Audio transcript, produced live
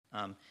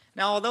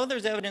Now, although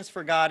there's evidence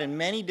for God in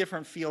many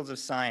different fields of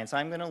science,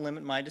 I'm going to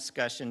limit my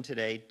discussion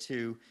today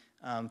to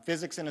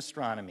physics and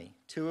astronomy,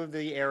 two of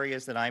the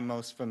areas that I'm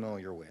most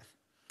familiar with.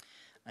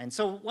 And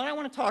so what I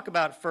want to talk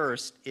about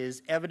first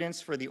is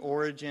evidence for the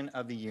origin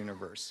of the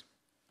universe.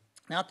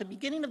 Now, at the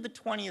beginning of the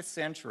 20th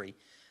century,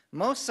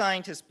 most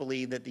scientists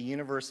believed that the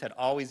universe had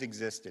always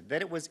existed,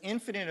 that it was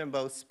infinite in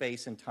both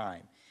space and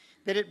time,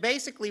 that it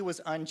basically was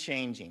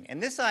unchanging.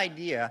 And this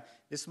idea,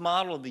 this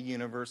model of the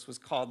universe, was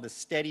called the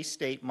steady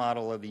state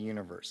model of the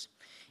universe.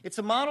 It's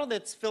a model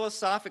that's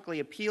philosophically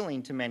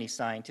appealing to many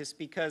scientists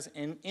because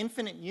an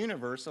infinite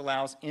universe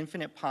allows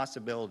infinite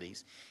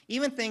possibilities.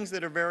 Even things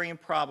that are very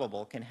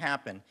improbable can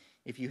happen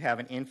if you have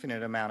an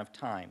infinite amount of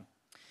time.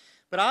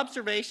 But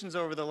observations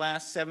over the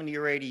last 70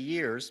 or 80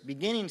 years,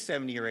 beginning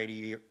 70 or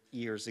 80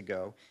 years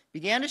ago,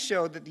 began to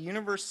show that the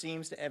universe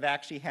seems to have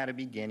actually had a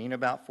beginning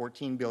about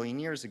 14 billion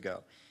years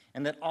ago,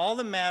 and that all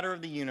the matter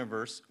of the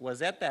universe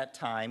was at that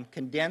time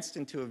condensed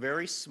into a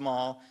very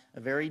small, a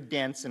very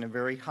dense, and a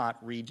very hot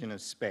region of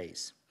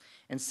space.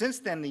 And since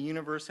then, the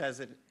universe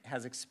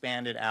has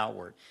expanded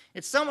outward.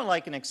 It's somewhat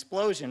like an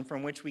explosion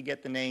from which we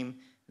get the name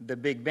the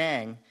Big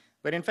Bang,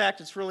 but in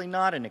fact, it's really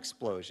not an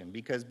explosion,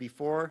 because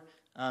before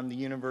the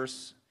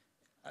universe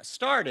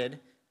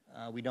started,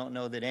 we don't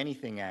know that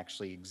anything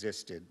actually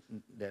existed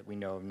that we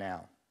know of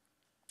now.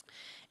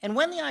 And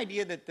when the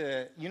idea that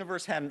the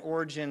universe had an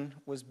origin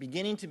was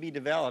beginning to be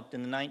developed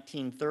in the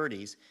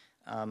 1930s,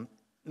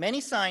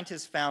 many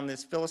scientists found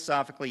this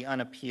philosophically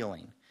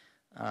unappealing.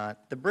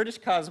 The British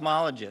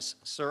cosmologist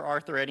Sir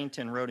Arthur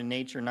Eddington wrote in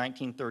Nature in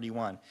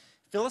 1931,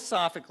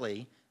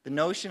 "Philosophically, the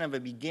notion of a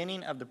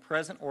beginning of the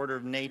present order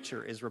of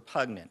nature is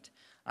repugnant.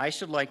 I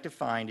should like to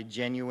find a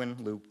genuine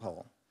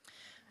loophole."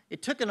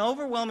 It took an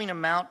overwhelming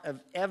amount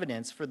of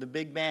evidence for the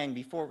Big Bang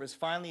before it was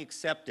finally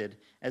accepted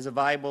as a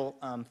viable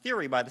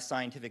theory by the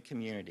scientific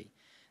community.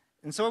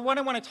 And so what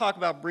I want to talk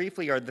about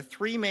briefly are the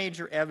three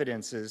major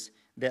evidences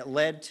that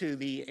led to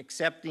the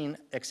accepting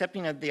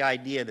of the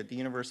idea that the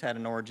universe had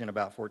an origin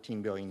about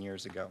 14 billion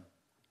years ago.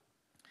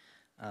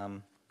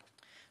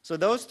 So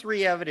those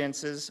three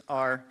evidences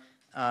are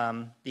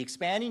the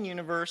expanding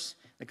universe,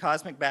 the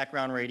cosmic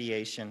background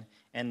radiation,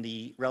 and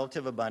the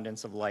relative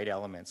abundance of light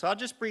elements. So I'll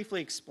just briefly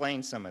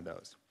explain some of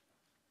those.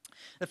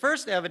 The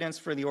first evidence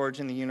for the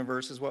origin of the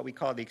universe is what we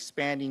call the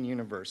expanding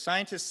universe.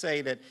 Scientists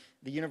say that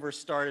the universe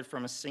started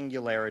from a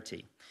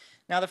singularity.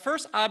 Now, the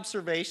first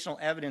observational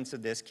evidence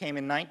of this came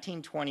in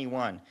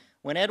 1921,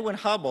 when Edwin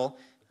Hubble,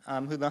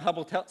 who the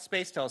Hubble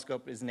Space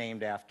Telescope is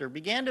named after,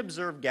 began to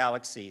observe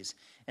galaxies.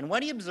 And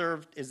what he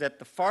observed is that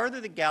the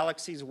farther the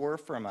galaxies were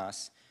from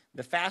us,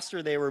 the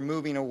faster they were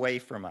moving away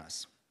from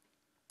us.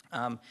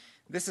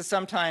 This is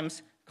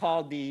sometimes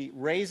called the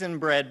raisin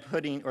bread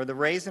pudding, or the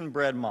raisin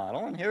bread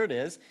model, and here it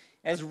is.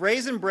 As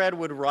raisin bread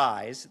would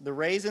rise, the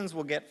raisins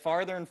will get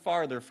farther and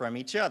farther from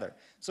each other.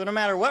 So no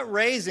matter what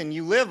raisin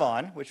you live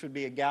on, which would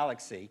be a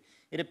galaxy,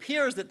 it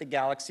appears that the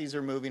galaxies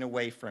are moving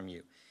away from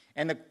you.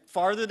 And the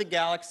farther the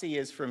galaxy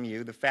is from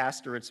you, the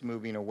faster it's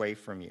moving away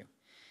from you.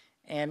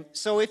 And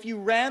so if you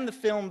ran the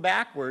film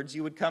backwards,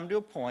 you would come to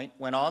a point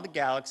when all the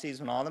galaxies,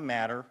 when all the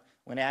matter,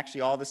 when actually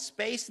all the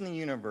space in the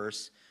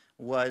universe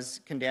was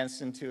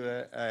condensed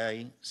into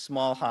a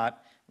small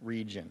hot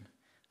region.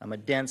 A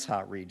dense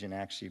hot region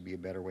actually would be a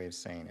better way of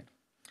saying it.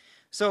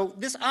 So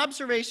this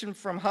observation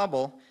from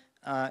Hubble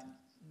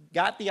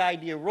got the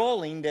idea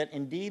rolling that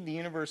indeed the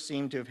universe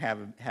seemed to have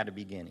had a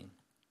beginning.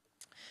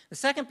 The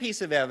second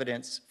piece of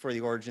evidence for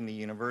the origin of the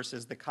universe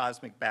is the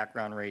cosmic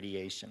background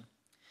radiation.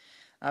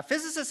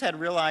 Physicists had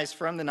realized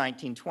from the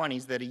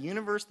 1920s that a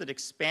universe that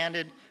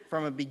expanded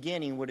from a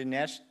beginning would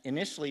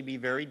initially be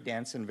very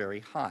dense and very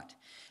hot.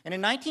 And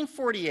in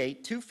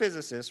 1948, two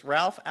physicists,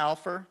 Ralph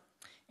Alpher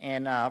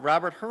and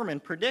Robert Herman,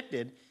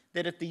 predicted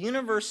that if the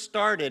universe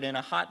started in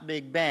a hot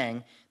Big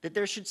Bang, that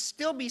there should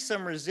still be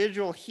some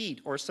residual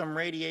heat or some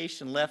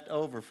radiation left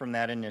over from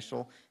that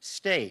initial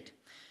state.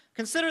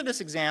 Consider this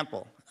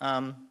example.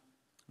 All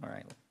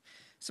right.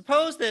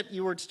 Suppose that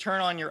you were to turn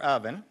on your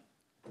oven,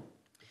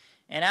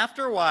 and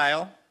after a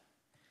while,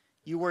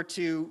 you were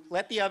to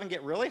let the oven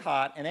get really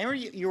hot, and then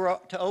you were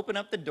to open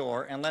up the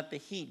door and let the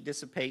heat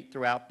dissipate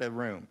throughout the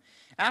room.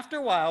 After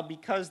a while,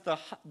 because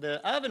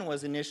the oven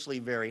was initially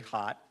very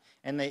hot,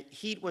 and the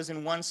heat was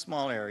in one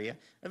small area,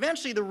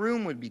 eventually the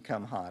room would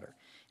become hotter.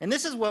 And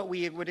this is what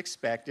we would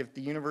expect if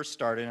the universe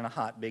started in a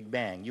hot Big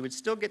Bang. You would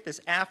still get this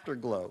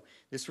afterglow,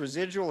 this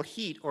residual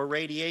heat or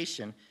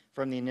radiation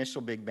from the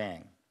initial Big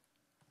Bang.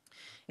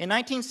 In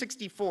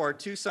 1964,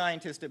 two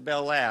scientists at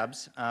Bell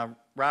Labs,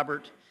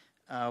 Robert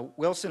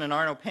Wilson and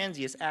Arno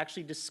Penzias,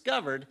 actually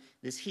discovered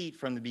this heat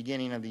from the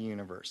beginning of the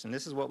universe. And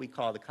this is what we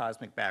call the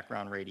cosmic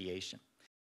background radiation.